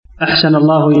أحسن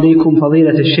الله إليكم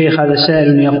فضيلة الشيخ. هذا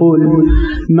سائل يقول: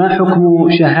 ما حكم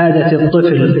شهادة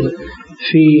الطفل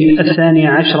في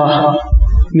 12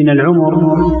 من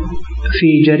العمر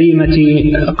في جريمة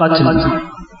قتل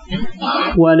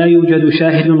ولا يوجد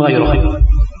شاهد غيره؟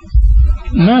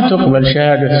 ما تقبل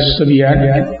شهادة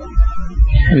الصبيان،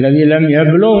 الذي لم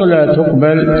يبلغ لا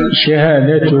تقبل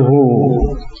شهادته،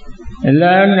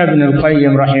 إلا أن ابن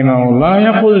القيم رحمه الله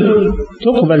يقول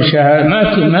تقبل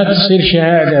شهادة، ما تصير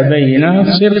شهادة بينة،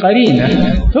 تصير قرينة.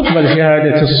 تقبل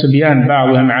شهادة الصبيان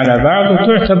بعضهم على بعض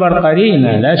وتعتبر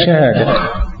قرينة لا شهادة.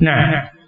 نعم.